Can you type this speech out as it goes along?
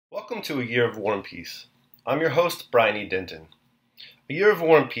Welcome to A Year of War and Peace. I'm your host, Brian E. Denton. A Year of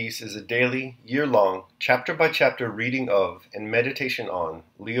War and Peace is a daily, year-long, chapter-by-chapter reading of and meditation on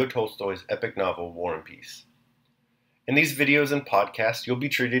Leo Tolstoy's epic novel, War and Peace. In these videos and podcasts, you'll be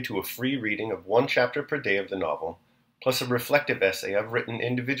treated to a free reading of one chapter per day of the novel, plus a reflective essay I've written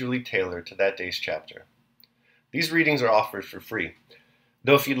individually tailored to that day's chapter. These readings are offered for free,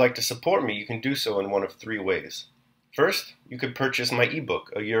 though if you'd like to support me, you can do so in one of three ways. First, you could purchase my ebook,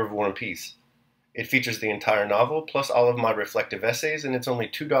 A Year of War and Peace. It features the entire novel, plus all of my reflective essays, and it's only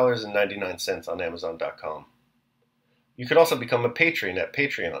 $2.99 on Amazon.com. You could also become a patron at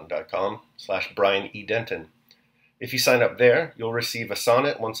patreon.com/BrianEDenton. If you sign up there, you'll receive a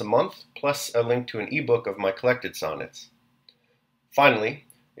sonnet once a month, plus a link to an ebook of my collected sonnets. Finally,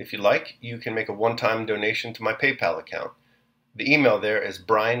 if you like, you can make a one-time donation to my PayPal account. The email there is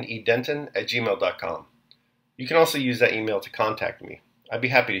brianedenton@gmail.com. You can also use that email to contact me. I'd be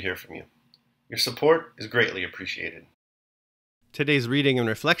happy to hear from you. Your support is greatly appreciated. Today's reading and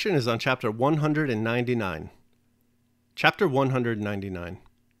reflection is on Chapter 199. Chapter 199.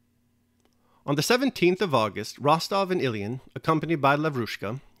 On the 17th of August, Rostov and Ilyin, accompanied by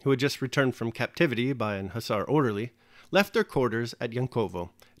Lavrushka, who had just returned from captivity by an hussar orderly, left their quarters at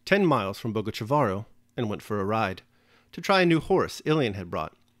Yankovo, 10 miles from Boguchavaro, and went for a ride, to try a new horse Ilyin had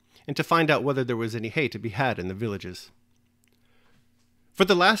brought, and to find out whether there was any hay to be had in the villages. For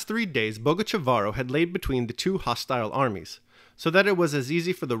the last 3 days, Boguchavaro had laid between the two hostile armies, so that it was as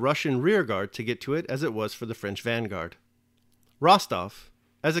easy for the Russian rearguard to get to it as it was for the French vanguard. Rostov,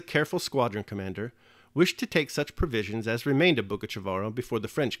 as a careful squadron commander, wished to take such provisions as remained at Boguchavaro before the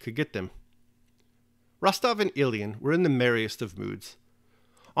French could get them. Rostov and Ilyin were in the merriest of moods.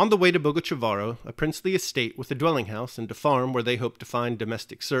 On the way to Boguchavaro, a princely estate with a dwelling house and a farm where they hoped to find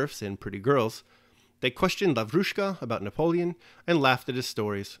domestic serfs and pretty girls, they questioned Lavrushka about Napoleon and laughed at his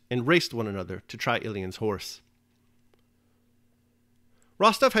stories and raced one another to try Ilyin's horse.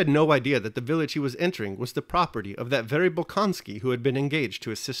 Rostov had no idea that the village he was entering was the property of that very Bolkonsky who had been engaged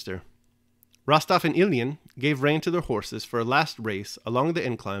to his sister. Rostov and Ilyin gave rein to their horses for a last race along the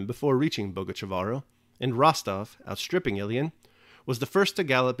incline before reaching Boguchavaro, and Rostov, outstripping Ilyin, was the first to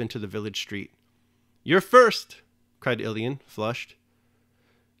gallop into the village street. "You're first!" cried Ilyin, flushed.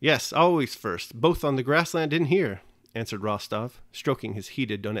 "Yes, always first, both on the grassland and here," answered Rostov, stroking his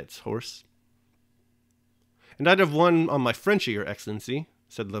heated Donet's horse. "And I'd have won on my Frenchie, Your Excellency,"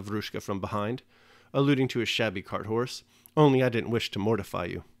 said Lavrushka from behind, alluding to his shabby cart horse, "only I didn't wish to mortify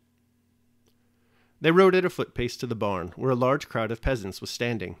you." They rode at a foot pace to the barn, where a large crowd of peasants was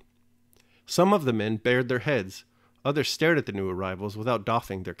standing. Some of the men bared their heads, others stared at the new arrivals without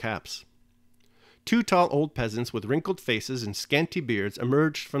doffing their caps. 2 tall old peasants with wrinkled faces and scanty beards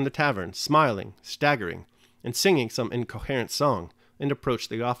emerged from the tavern, smiling, staggering, and singing some incoherent song, and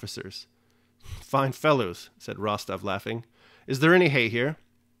approached the officers. "Fine fellows," said Rostov, laughing. "Is there any hay here?"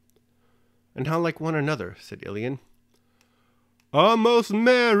 "And how like one another," said Ilyin. "A most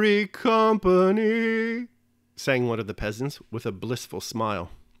merry company," sang one of the peasants with a blissful smile.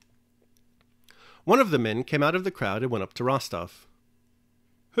 One of the men came out of the crowd and went up to Rostov.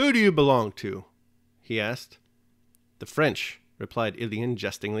 "Who do you belong to?" he asked. "The French," replied Ilyin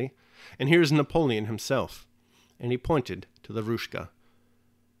jestingly, "and here's Napoleon himself," and he pointed to Lavrushka.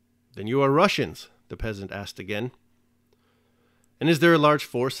 "Then you are Russians?" the peasant asked again. "And is there a large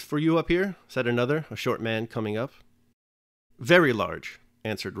force for you up here?" said another, a short man coming up. "Very large,"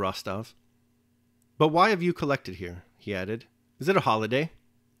 answered Rostov. "But why have you collected here?" he added. "Is it a holiday?"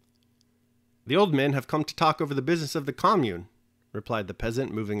 "The old men have come to talk over the business of the commune," replied the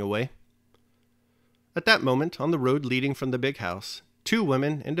peasant, moving away. At that moment, on the road leading from the big house, 2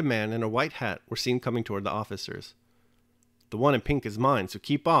 women and a man in a white hat were seen coming toward the officers. "The one in pink is mine, so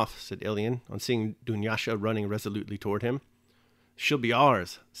keep off," said Ilyin, on seeing Dunyasha running resolutely toward him. "She'll be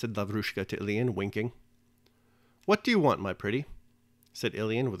ours," said Lavrushka to Ilyin, winking. "What do you want, my pretty?" said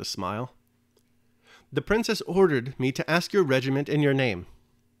Ilyin with a smile. "The princess ordered me to ask your regiment and your name.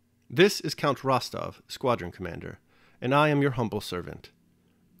 This is Count Rostov, squadron commander, and I am your humble servant."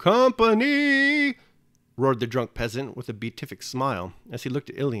 "Company!" roared the drunk peasant with a beatific smile as he looked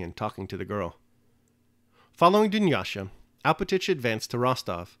at Ilyin talking to the girl. Following Dunyasha, Alpatych advanced to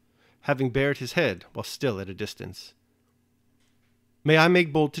Rostov, having bared his head while still at a distance. "May I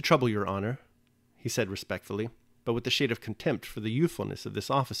make bold to trouble your honor?" he said respectfully, but with a shade of contempt for the youthfulness of this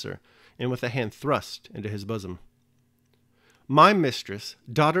officer, and with a hand thrust into his bosom. "My mistress,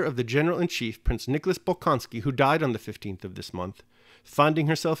 daughter of the General-in-Chief, Prince Nicholas Bolkonsky, who died on the 15th of this month, finding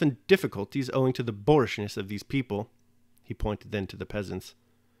herself in difficulties owing to the boorishness of these people," he pointed then to the peasants,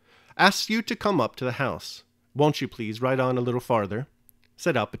 "asks you to come up to the house. Won't you please ride on a little farther?"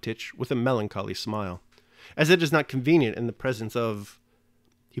 said Alpatich with a melancholy smile, as it is not convenient in the presence of...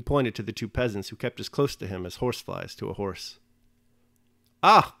 He pointed to the two peasants who kept as close to him as horseflies to a horse.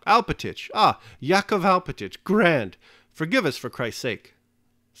 Ah, Alpatich! Ah, Yakov Alpatich! Grand! Forgive us for Christ's sake,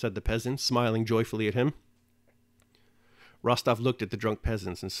 said the peasant, smiling joyfully at him. Rostov looked at the drunk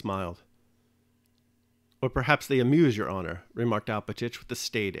peasants and smiled. Or perhaps they amuse your honor, remarked Alpatich with a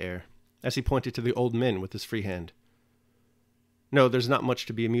staid air, as he pointed to the old men with his free hand. No, there's not much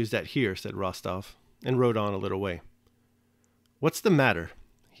to be amused at here, said Rostov, and rode on a little way. What's the matter?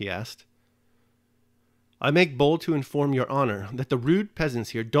 He asked. I make bold to inform your honor that the rude peasants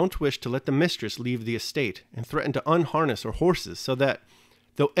here don't wish to let the mistress leave the estate, and threaten to unharness her horses, so that,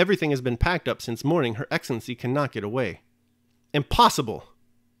 though everything has been packed up since morning, her excellency cannot get away. Impossible!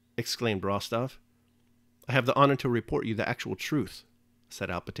 Exclaimed Rostov. I have the honor to report you the actual truth, said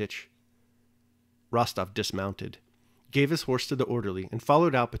Alpatich. Rostov dismounted, gave his horse to the orderly, and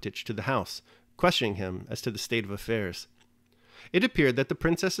followed Alpatich to the house, questioning him as to the state of affairs. It appeared that the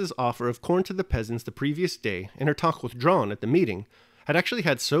princess's offer of corn to the peasants the previous day, and her talk with Dron at the meeting, had actually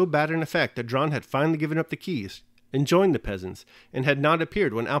had so bad an effect that Dron had finally given up the keys and joined the peasants, and had not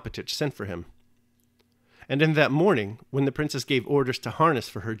appeared when Alpatich sent for him. And in that morning, when the princess gave orders to harness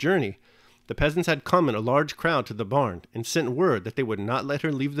for her journey, the peasants had come in a large crowd to the barn, and sent word that they would not let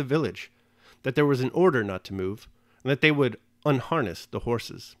her leave the village, that there was an order not to move, and that they would unharness the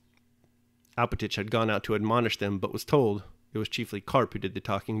horses. Alpatich had gone out to admonish them, but was told, it was chiefly Karp who did the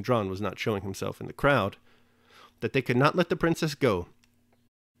talking, Dron was not showing himself in the crowd, that they could not let the princess go,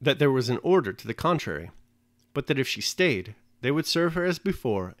 that there was an order to the contrary, but that if she stayed, they would serve her as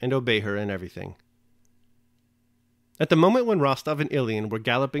before and obey her in everything. At the moment when Rostov and Ilyin were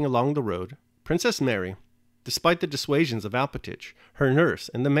galloping along the road, Princess Mary, despite the dissuasions of Alpatich, her nurse,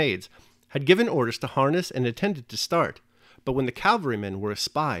 and the maids, had given orders to harness and intended to start, but when the cavalrymen were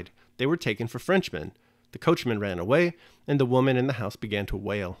espied, they were taken for Frenchmen. The coachman ran away, and the woman in the house began to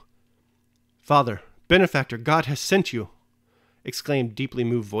wail. Father, benefactor, God has sent you, exclaimed deeply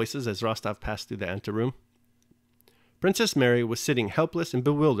moved voices as Rostov passed through the anteroom. Princess Mary was sitting helpless and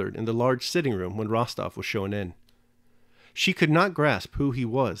bewildered in the large sitting room when Rostov was shown in. She could not grasp who he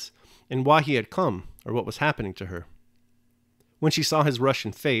was, and why he had come, or what was happening to her. When she saw his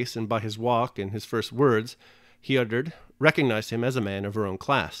Russian face, and by his walk and his first words he uttered, recognized him as a man of her own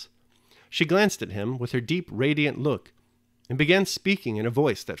class. She glanced at him with her deep, radiant look, and began speaking in a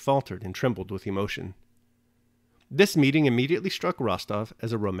voice that faltered and trembled with emotion. This meeting immediately struck Rostov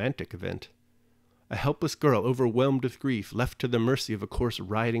as a romantic event. A helpless girl overwhelmed with grief, left to the mercy of a coarse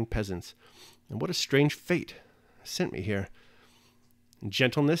rioting peasants. And what a strange fate sent me here.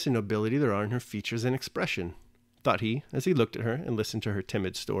 Gentleness and nobility there are in her features and expression, thought he, as he looked at her and listened to her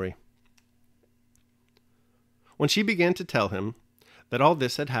timid story. When she began to tell him that all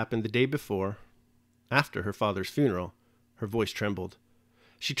this had happened the day before, after her father's funeral, her voice trembled.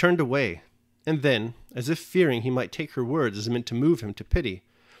 She turned away, and then, as if fearing he might take her words as meant to move him to pity,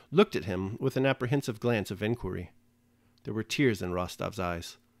 looked at him with an apprehensive glance of inquiry. There were tears in Rostov's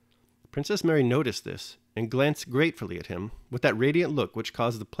eyes. Princess Mary noticed this, and glanced gratefully at him, with that radiant look which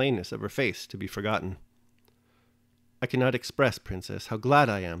caused the plainness of her face to be forgotten. I cannot express, Princess, how glad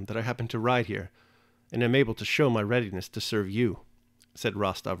I am that I happened to ride here, and am able to show my readiness to serve you, said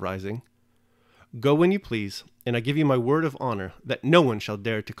Rostov, rising. Go when you please, and I give you my word of honor that no one shall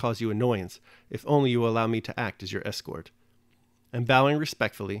dare to cause you annoyance, if only you allow me to act as your escort. And bowing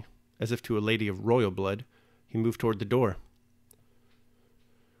respectfully, as if to a lady of royal blood, he moved toward the door.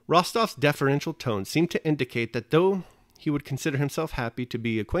 Rostov's deferential tone seemed to indicate that though he would consider himself happy to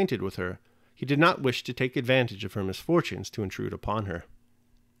be acquainted with her, he did not wish to take advantage of her misfortunes to intrude upon her.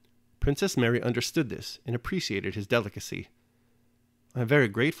 Princess Mary understood this and appreciated his delicacy. I am very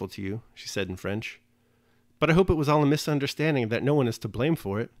grateful to you, she said in French, but I hope it was all a misunderstanding and that no one is to blame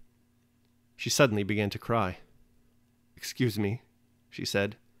for it. She suddenly began to cry. Excuse me, she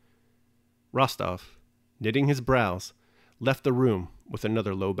said. Rostov, knitting his brows, left the room with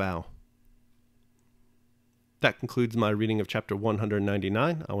another low bow. That concludes my reading of chapter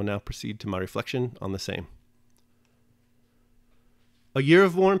 199. I will now proceed to my reflection on the same. A Year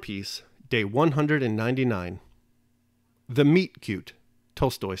of War and Peace, day 199. The meet-cute,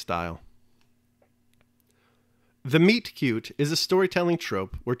 Tolstoy style. The meet-cute is a storytelling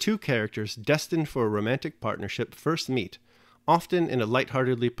trope where two characters destined for a romantic partnership first meet, often in a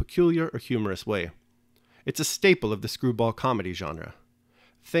lightheartedly peculiar or humorous way. It's a staple of the screwball comedy genre.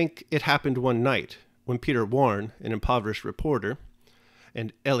 Think It Happened One Night, when Peter Warren, an impoverished reporter,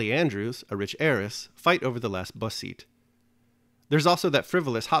 and Ellie Andrews, a rich heiress, fight over the last bus seat. There's also that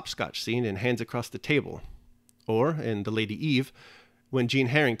frivolous hopscotch scene in Hands Across the Table, or, in The Lady Eve, when Jean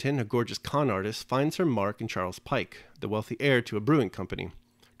Harrington, a gorgeous con artist, finds her mark in Charles Pike, the wealthy heir to a brewing company,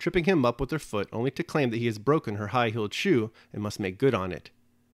 tripping him up with her foot only to claim that he has broken her high-heeled shoe and must make good on it.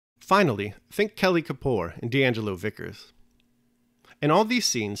 Finally, think Kelly Kapoor and D'Angelo Vickers. In all these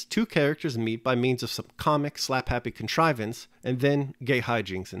scenes, two characters meet by means of some comic, slap-happy contrivance, and then gay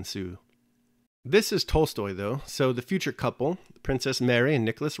hijinks ensue. This is Tolstoy, though, so the future couple, Princess Mary and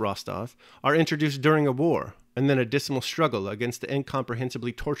Nicholas Rostov, are introduced during a war, and then a dismal struggle against the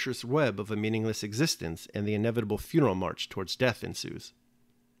incomprehensibly tortuous web of a meaningless existence, and the inevitable funeral march towards death ensues.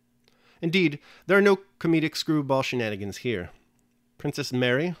 Indeed, there are no comedic screwball shenanigans here. Princess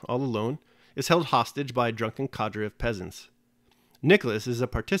Mary, all alone, is held hostage by a drunken cadre of peasants. Nicholas is a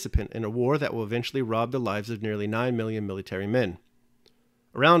participant in a war that will eventually rob the lives of nearly 9 million military men.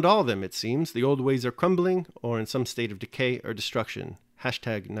 Around all of them, it seems, the old ways are crumbling or in some state of decay or destruction.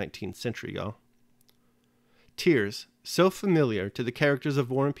 Hashtag 19th century, y'all. Tears, so familiar to the characters of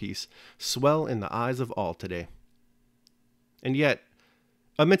War and Peace, swell in the eyes of all today. And yet,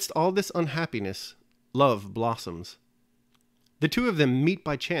 amidst all this unhappiness, love blossoms. The two of them meet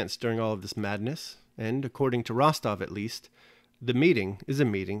by chance during all of this madness, and, according to Rostov at least, the meeting is a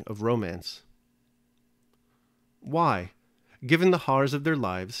meeting of romance. Why, given the horrors of their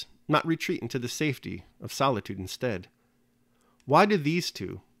lives, not retreat into the safety of solitude instead? Why do these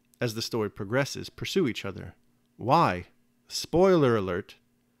two, as the story progresses, pursue each other? Why, spoiler alert,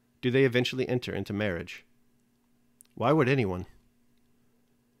 do they eventually enter into marriage? Why would anyone?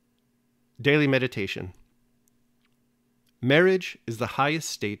 Daily meditation. Marriage is the highest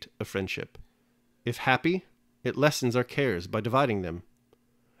state of friendship. If happy, it lessens our cares by dividing them,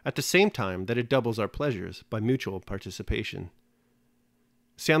 at the same time that it doubles our pleasures by mutual participation.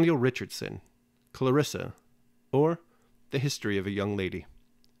 Samuel Richardson, Clarissa, or The History of a Young Lady.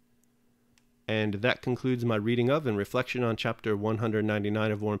 And that concludes my reading of and reflection on chapter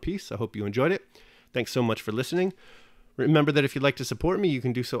 199 of War and Peace. I hope you enjoyed it. Thanks so much for listening. Remember that if you'd like to support me, you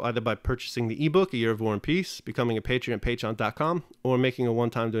can do so either by purchasing the ebook, A Year of War and Peace, becoming a patron at patreon.com, or making a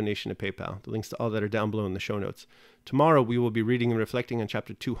one-time donation to PayPal. The links to all that are down below in the show notes. Tomorrow, we will be reading and reflecting on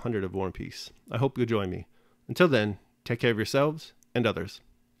chapter 200 of War and Peace. I hope you'll join me. Until then, take care of yourselves and others.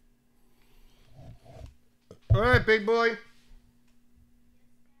 All right, big boy.